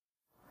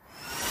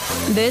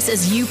This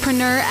is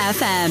Youpreneur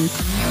FM,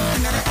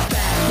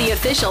 the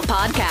official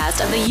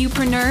podcast of the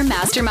Youpreneur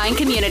Mastermind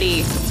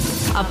community.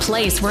 A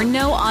place where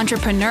no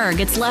entrepreneur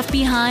gets left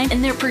behind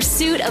in their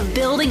pursuit of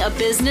building a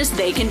business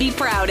they can be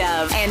proud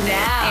of.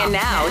 And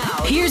now,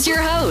 here's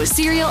your host,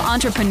 serial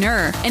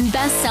entrepreneur and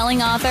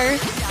best-selling author,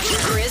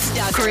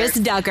 Chris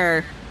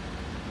Ducker.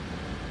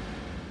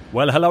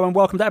 Well, hello and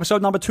welcome to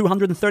episode number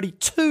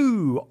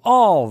 232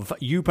 of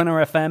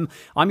Youpreneur FM.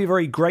 I'm your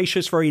very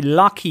gracious, very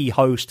lucky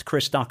host,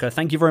 Chris Ducker.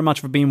 Thank you very much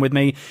for being with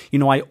me. You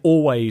know, I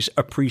always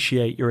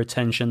appreciate your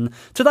attention.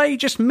 Today,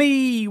 just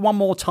me one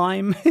more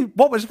time.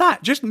 What was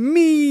that? Just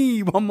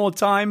me one more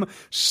time,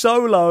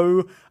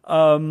 solo.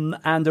 And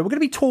we're going to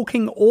be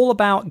talking all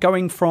about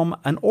going from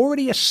an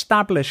already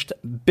established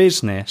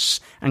business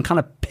and kind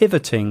of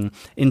pivoting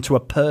into a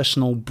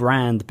personal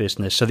brand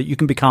business so that you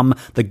can become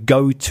the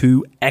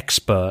go-to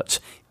expert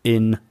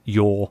in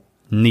your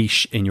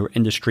niche, in your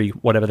industry,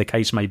 whatever the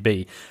case may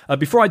be.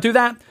 Before I do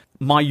that,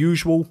 my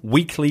usual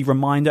weekly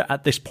reminder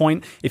at this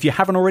point, if you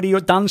haven't already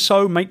done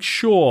so, make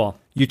sure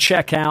you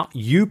check out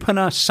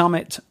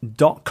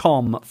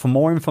youpreneursummit.com for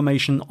more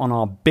information on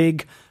our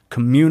big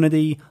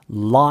community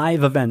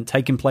live event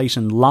taking place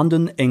in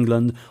London,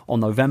 England on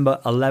November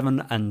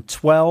 11 and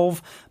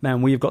 12.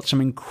 Man, we've got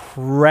some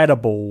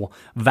incredible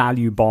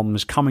value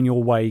bombs coming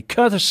your way,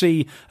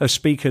 courtesy of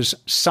speakers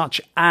such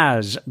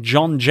as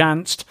John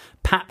Janst,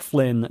 Pat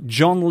Flynn,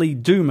 John Lee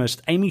Dumas,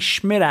 Amy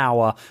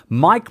Schmidauer,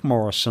 Mike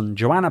Morrison,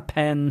 Joanna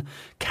Penn,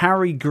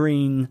 Carrie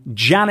Green,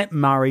 Janet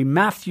Murray,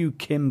 Matthew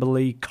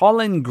Kimberley,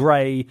 Colin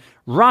Gray,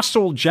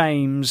 Russell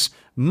James,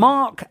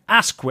 Mark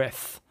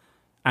Asquith,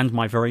 and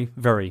my very,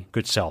 very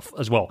good self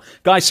as well.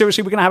 Guys,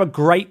 seriously, we're going to have a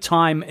great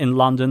time in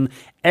London.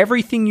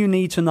 Everything you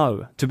need to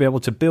know to be able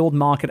to build,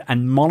 market,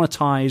 and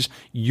monetize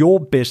your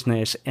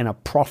business in a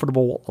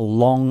profitable,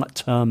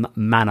 long-term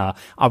manner.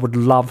 I would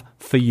love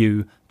for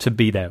you to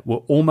be there. We're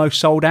almost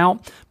sold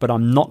out, but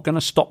I'm not going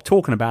to stop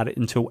talking about it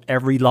until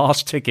every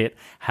last ticket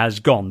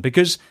has gone,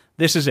 because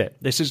this is it.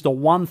 This is the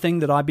one thing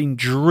that I've been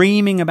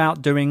dreaming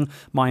about doing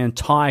my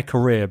entire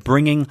career,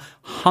 bringing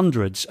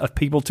hundreds of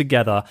people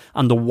together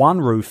under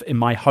one roof in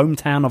my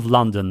hometown of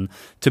London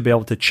to be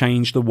able to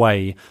change the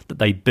way that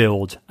they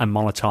build and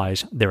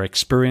monetize their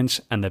experience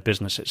and their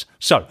businesses.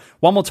 So,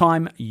 one more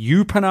time,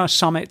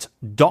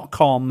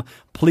 youpreneursummit.com.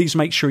 Please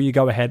make sure you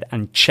go ahead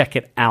and check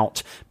it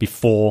out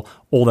before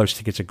all those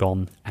tickets are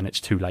gone and it's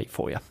too late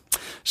for you.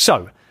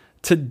 So,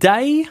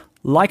 today,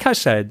 like I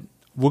said,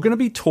 we're going to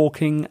be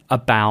talking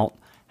about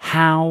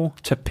how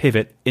to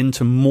pivot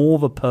into more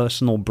of a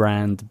personal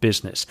brand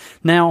business.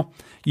 Now,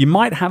 you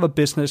might have a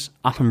business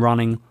up and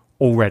running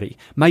already.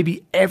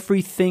 Maybe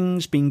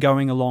everything's been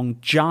going along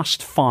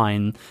just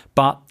fine,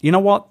 but you know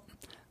what?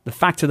 The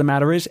fact of the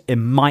matter is, it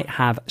might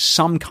have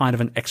some kind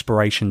of an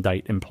expiration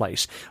date in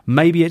place.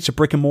 Maybe it's a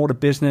brick and mortar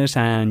business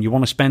and you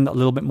want to spend a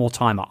little bit more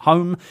time at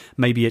home.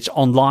 Maybe it's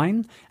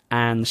online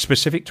and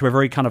specific to a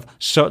very kind of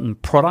certain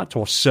product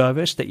or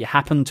service that you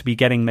happen to be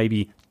getting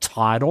maybe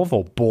tired of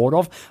or bored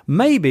of.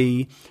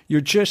 Maybe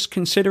you're just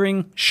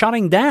considering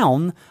shutting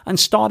down and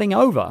starting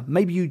over.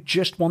 Maybe you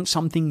just want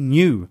something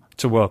new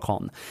to work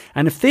on.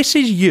 And if this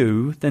is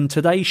you, then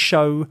today's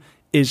show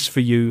is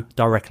for you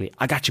directly.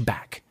 I got you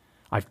back.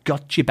 I've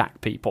got you back,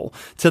 people.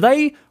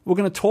 Today, we're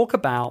going to talk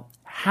about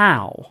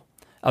how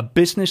a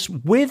business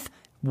with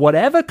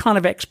whatever kind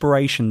of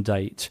expiration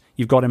date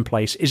you've got in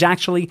place is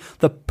actually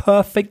the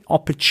perfect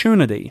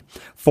opportunity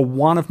for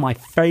one of my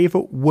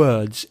favorite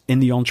words in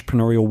the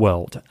entrepreneurial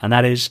world, and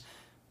that is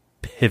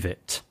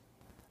pivot.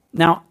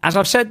 Now, as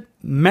I've said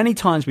many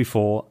times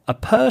before, a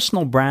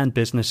personal brand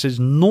business is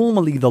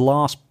normally the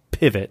last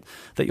pivot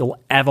that you'll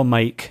ever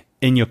make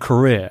in your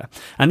career.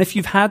 And if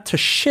you've had to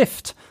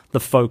shift the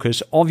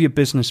focus of your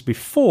business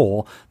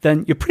before,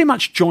 then you're pretty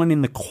much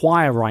joining the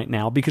choir right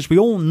now, because we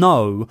all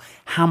know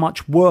how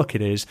much work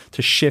it is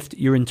to shift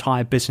your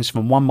entire business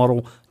from one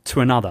model to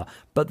another.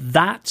 But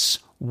that's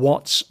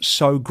what's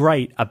so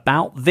great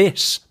about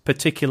this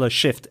particular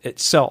shift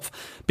itself,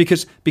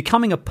 because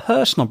becoming a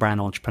personal brand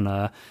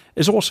entrepreneur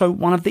is also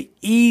one of the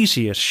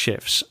easiest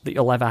shifts that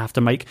you'll ever have to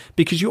make,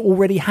 because you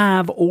already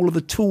have all of the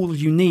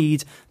tools you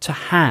need to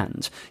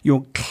hand.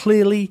 You're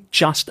clearly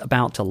just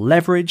about to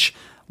leverage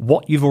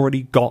what you've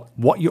already got,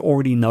 what you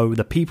already know,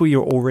 the people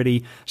you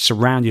already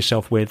surround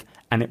yourself with,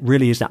 and it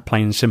really is that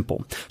plain and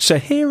simple. So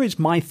here is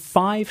my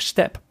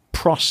 5-step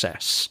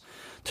process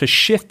to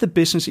shift the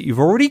business that you've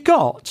already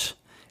got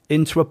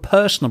into a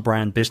personal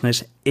brand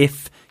business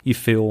if you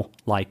feel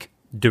like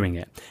doing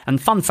it.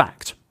 And fun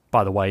fact,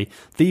 by the way,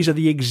 these are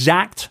the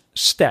exact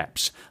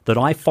steps that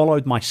I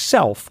followed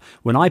myself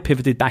when I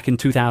pivoted back in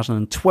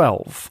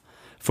 2012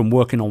 from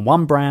working on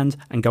one brand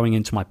and going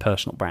into my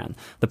personal brand.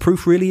 The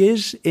proof really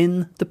is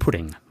in the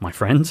pudding, my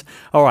friends.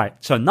 All right,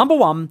 so number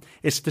one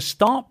is to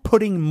start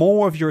putting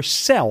more of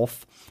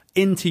yourself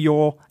into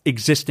your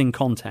existing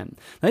content.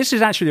 Now, this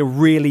is actually a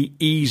really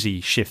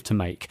easy shift to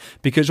make,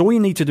 because all you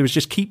need to do is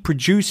just keep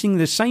producing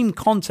the same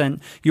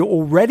content you're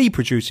already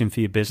producing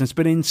for your business,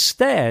 but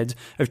instead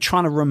of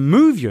trying to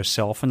remove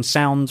yourself and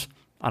sound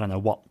I don't know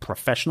what,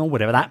 professional,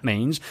 whatever that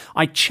means,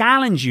 I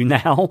challenge you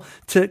now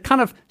to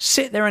kind of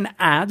sit there and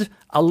add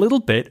a little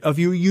bit of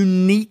your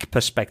unique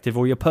perspective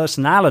or your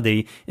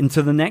personality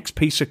into the next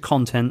piece of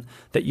content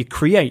that you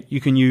create.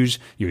 You can use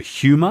your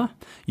humor,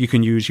 you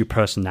can use your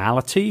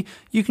personality,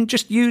 you can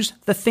just use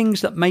the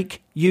things that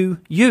make you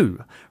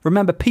you.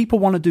 Remember, people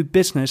want to do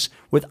business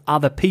with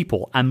other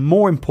people, and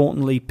more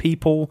importantly,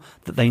 people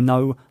that they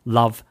know,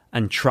 love,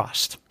 and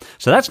trust.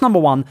 So that's number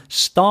one.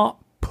 Start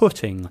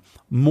putting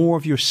more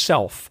of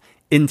yourself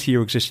into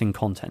your existing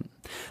content.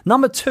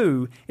 Number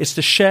two is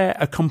to share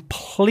a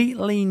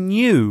completely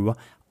new,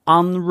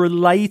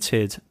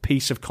 unrelated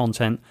piece of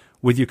content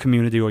with your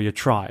community or your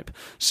tribe.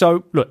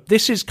 So look,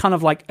 this is kind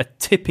of like a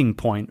tipping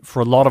point for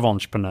a lot of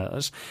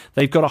entrepreneurs.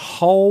 They've got a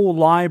whole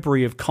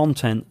library of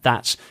content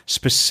that's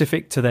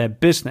specific to their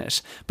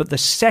business, but the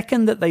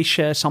second that they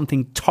share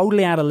something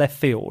totally out of left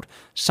field,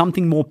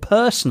 something more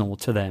personal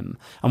to them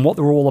and what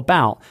they're all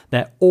about,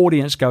 their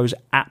audience goes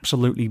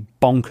absolutely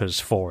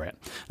bonkers for it.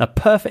 A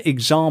perfect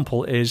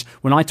example is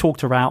when I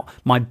talked about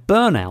my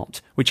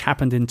burnout, which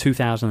happened in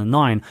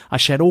 2009. I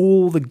shared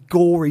all the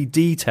gory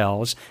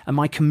details and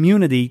my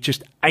community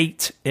just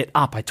ate it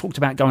up. I talked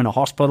about going to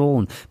hospital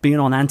and being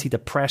on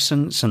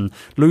antidepressants and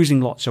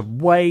losing lots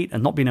of weight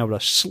and not being able to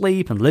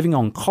sleep and living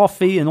on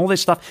coffee and all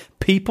this stuff.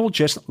 People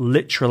just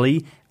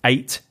literally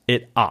ate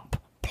it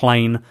up,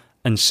 plain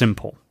and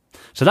simple.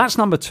 So that's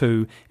number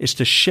two, is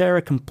to share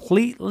a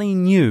completely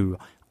new,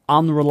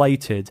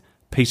 unrelated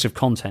piece of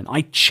content.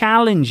 I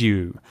challenge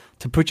you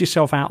to put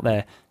yourself out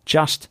there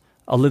just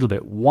a little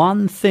bit.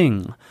 One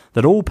thing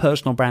that all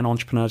personal brand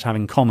entrepreneurs have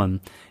in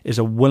common is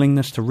a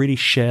willingness to really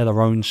share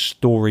their own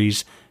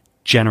stories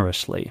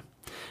generously.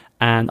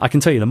 And I can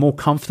tell you, the more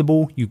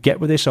comfortable you get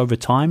with this over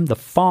time, the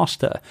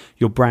faster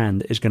your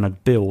brand is going to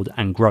build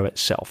and grow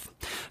itself.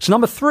 So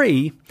number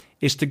three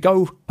is to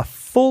go a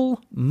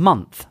full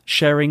month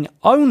sharing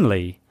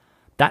only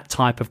that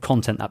type of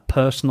content, that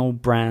personal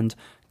brand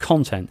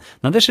content.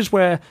 Now, this is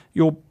where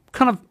you're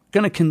kind of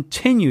going to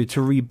continue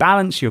to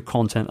rebalance your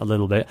content a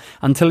little bit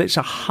until it's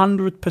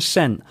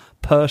 100%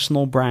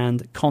 personal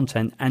brand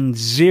content and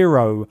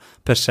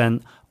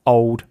 0%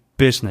 old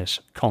business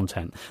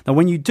content. Now,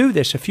 when you do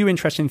this, a few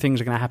interesting things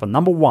are going to happen.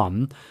 Number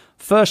one,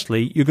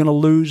 firstly, you're going to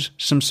lose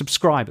some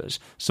subscribers,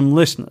 some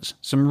listeners,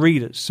 some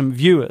readers, some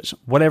viewers,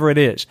 whatever it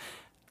is.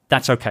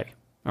 That's okay.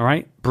 All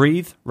right?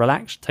 Breathe,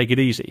 relax, take it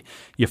easy.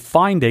 You're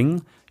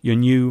finding your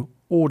new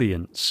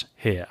audience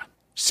here.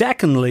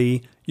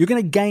 Secondly, you're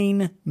going to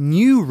gain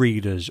new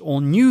readers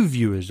or new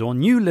viewers or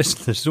new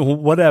listeners or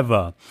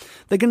whatever.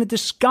 They're going to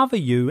discover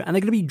you and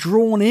they're going to be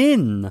drawn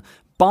in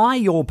by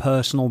your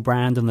personal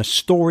brand and the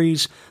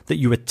stories that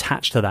you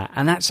attach to that.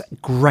 And that's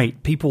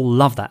great. People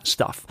love that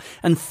stuff.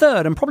 And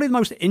third, and probably the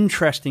most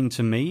interesting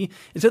to me,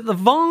 is that the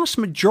vast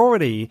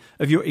majority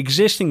of your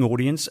existing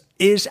audience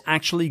is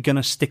actually going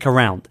to stick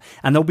around.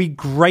 And they'll be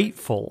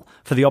grateful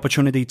for the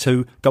opportunity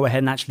to go ahead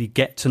and actually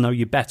get to know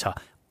you better.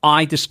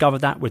 I discovered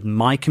that with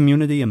my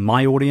community and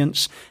my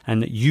audience,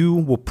 and you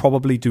will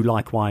probably do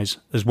likewise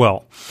as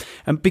well.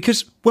 And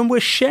because when we're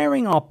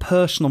sharing our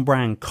personal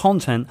brand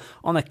content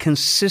on a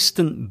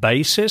consistent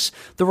basis,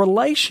 the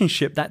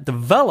relationship that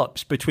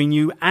develops between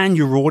you and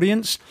your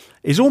audience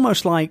is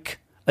almost like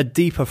a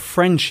deeper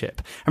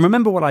friendship. And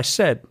remember what I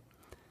said,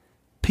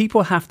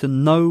 people have to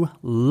know,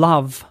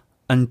 love,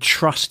 and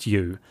trust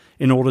you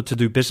in order to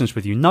do business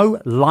with you.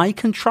 No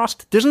like and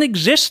trust doesn't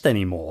exist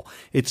anymore.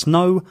 It's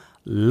no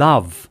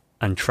love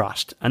and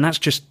trust. And that's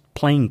just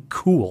plain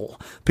cool.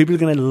 People are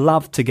going to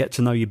love to get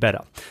to know you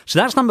better. So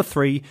that's number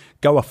three.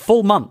 Go a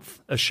full month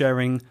of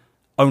sharing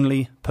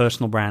only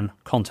personal brand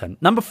content.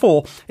 Number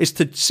four is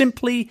to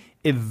simply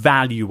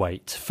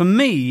evaluate. For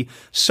me,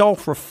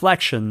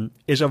 self-reflection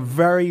is a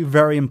very,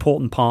 very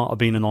important part of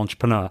being an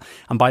entrepreneur.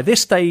 And by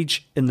this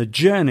stage in the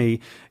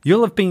journey,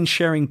 you'll have been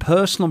sharing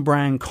personal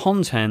brand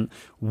content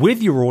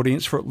with your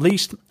audience for at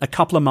least a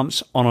couple of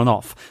months on and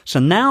off. So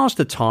now's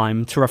the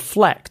time to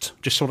reflect,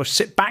 just sort of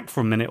sit back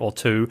for a minute or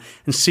two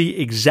and see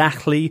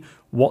exactly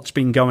what's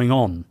been going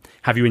on.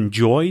 Have you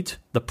enjoyed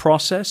the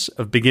process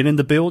of beginning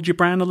to build your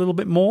brand a little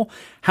bit more?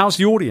 How's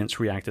the audience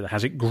reacted?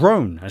 Has it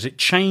grown? Has it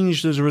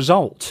changed as a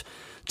result?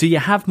 Do you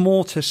have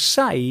more to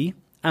say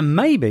and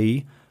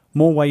maybe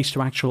more ways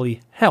to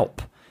actually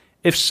help?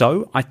 If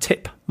so, I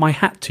tip my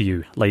hat to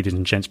you, ladies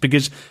and gents,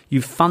 because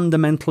you've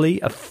fundamentally,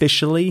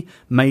 officially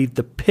made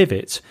the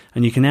pivot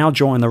and you can now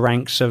join the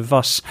ranks of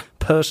us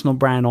personal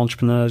brand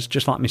entrepreneurs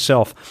just like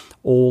myself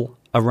all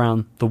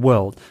around the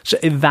world. So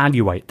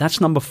evaluate.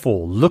 That's number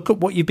four. Look at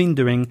what you've been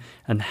doing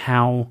and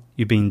how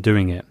you've been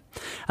doing it.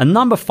 And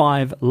number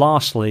five,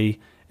 lastly,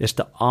 is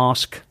to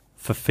ask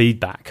for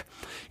feedback.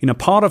 You know,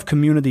 part of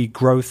community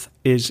growth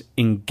is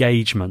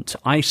engagement.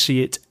 I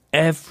see it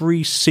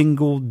every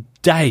single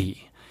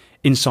day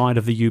inside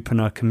of the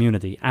Youpreneur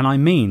community. And I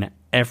mean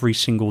every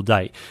single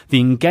day. The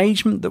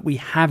engagement that we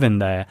have in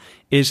there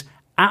is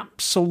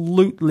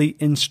absolutely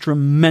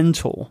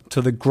instrumental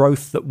to the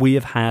growth that we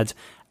have had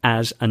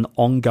as an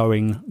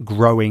ongoing,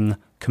 growing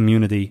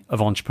community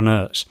of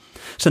entrepreneurs.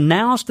 So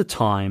now's the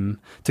time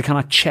to kind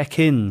of check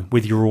in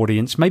with your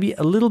audience, maybe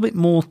a little bit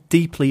more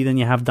deeply than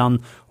you have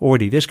done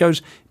already. This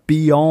goes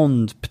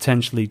beyond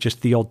potentially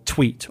just the odd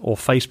tweet or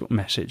Facebook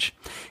message.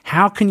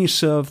 How can you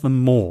serve them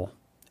more,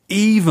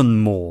 even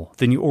more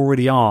than you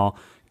already are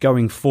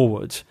going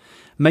forward?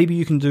 Maybe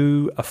you can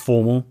do a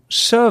formal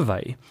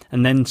survey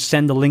and then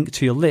send a link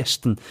to your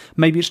list. And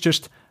maybe it's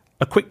just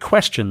a quick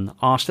question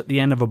asked at the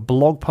end of a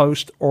blog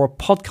post or a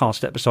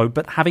podcast episode,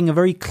 but having a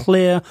very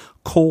clear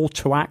call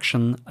to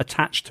action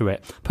attached to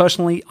it.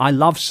 Personally, I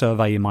love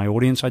surveying my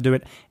audience. I do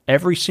it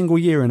every single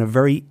year in a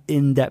very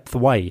in-depth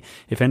way.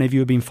 If any of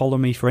you have been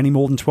following me for any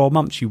more than 12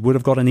 months, you would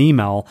have got an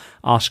email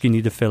asking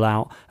you to fill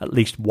out at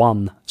least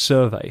one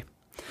survey.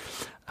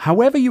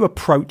 However you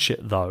approach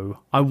it, though,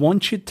 I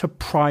want you to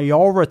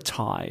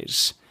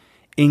prioritize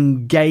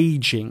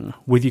engaging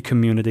with your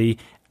community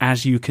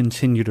as you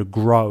continue to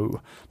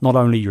grow, not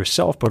only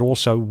yourself, but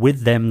also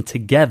with them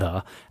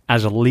together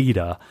as a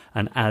leader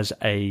and as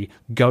a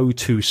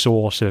go-to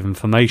source of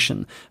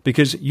information.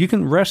 Because you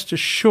can rest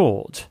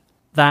assured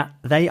that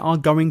they are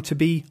going to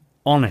be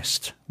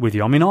honest with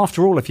you. I mean,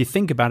 after all, if you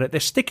think about it, they're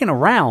sticking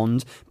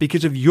around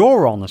because of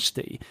your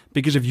honesty,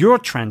 because of your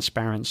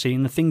transparency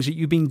and the things that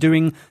you've been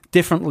doing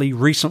differently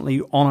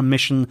recently on a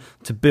mission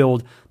to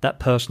build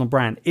that personal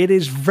brand. It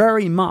is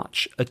very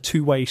much a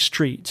two-way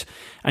street,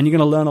 and you're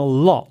going to learn a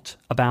lot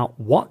about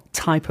what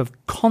type of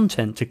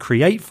content to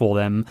create for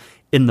them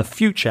in the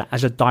future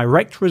as a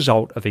direct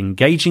result of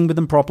engaging with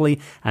them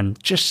properly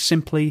and just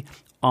simply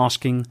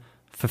asking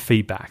for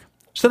feedback.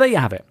 So there you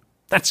have it.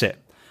 That's it.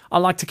 I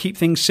like to keep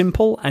things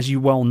simple, as you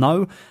well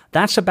know.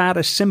 That's about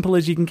as simple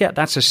as you can get.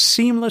 That's a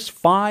seamless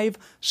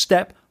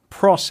 5-step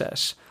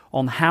process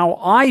on how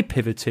I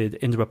pivoted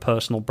into a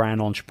personal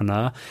brand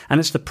entrepreneur.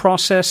 And it's the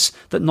process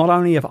that not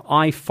only have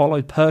I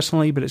followed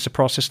personally, but it's a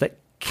process that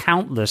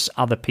countless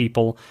other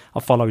people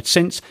have followed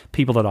since,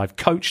 people that I've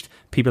coached,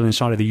 people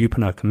inside of the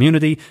Youpreneur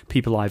community,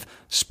 people I've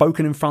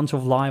spoken in front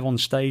of live on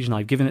stage and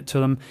I've given it to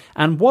them.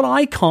 And what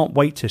I can't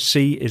wait to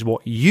see is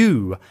what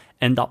you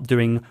end up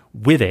doing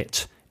with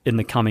it in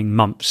the coming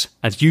months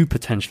as you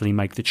potentially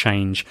make the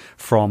change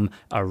from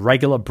a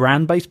regular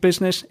brand-based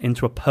business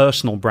into a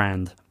personal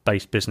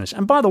brand-based business.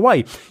 And by the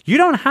way, you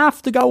don't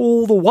have to go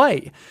all the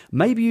way.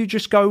 Maybe you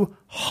just go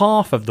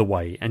half of the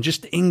way and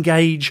just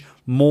engage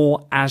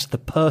more as the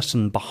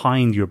person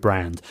behind your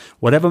brand.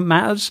 Whatever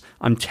matters,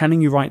 I'm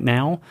telling you right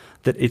now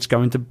that it's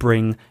going to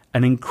bring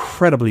an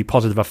incredibly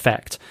positive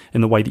effect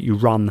in the way that you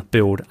run,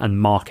 build,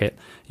 and market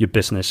your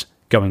business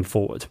going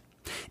forward.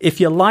 If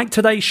you like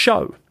today's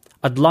show,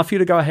 I'd love for you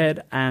to go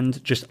ahead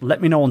and just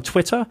let me know on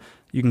Twitter.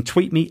 You can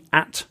tweet me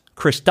at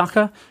Chris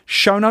Ducker.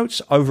 Show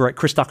notes over at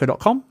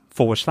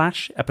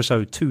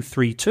chrisducker.com/episode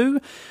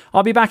 232.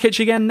 I'll be back at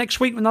you again next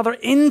week with another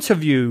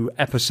interview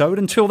episode.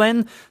 Until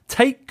then,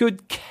 take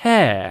good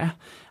care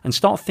and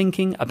start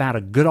thinking about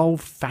a good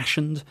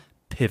old-fashioned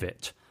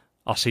pivot.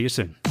 I'll see you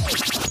soon.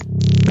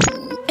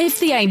 It's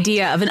the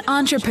idea of an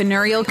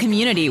entrepreneurial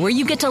community where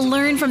you get to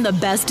learn from the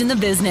best in the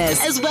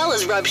business, as well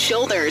as rub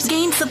shoulders,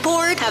 gain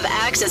support, have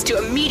access to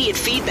immediate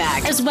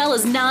feedback, as well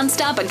as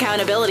nonstop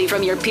accountability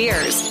from your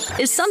peers,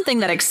 is something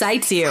that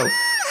excites you.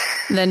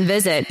 Then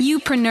visit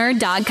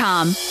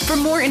youpreneur.com for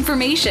more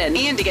information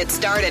and to get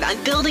started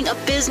on building a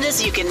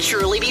business you can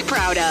truly be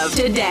proud of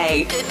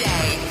today.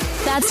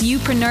 That's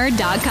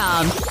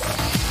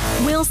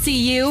youpreneur.com. We'll see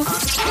you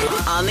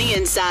on the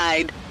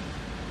inside.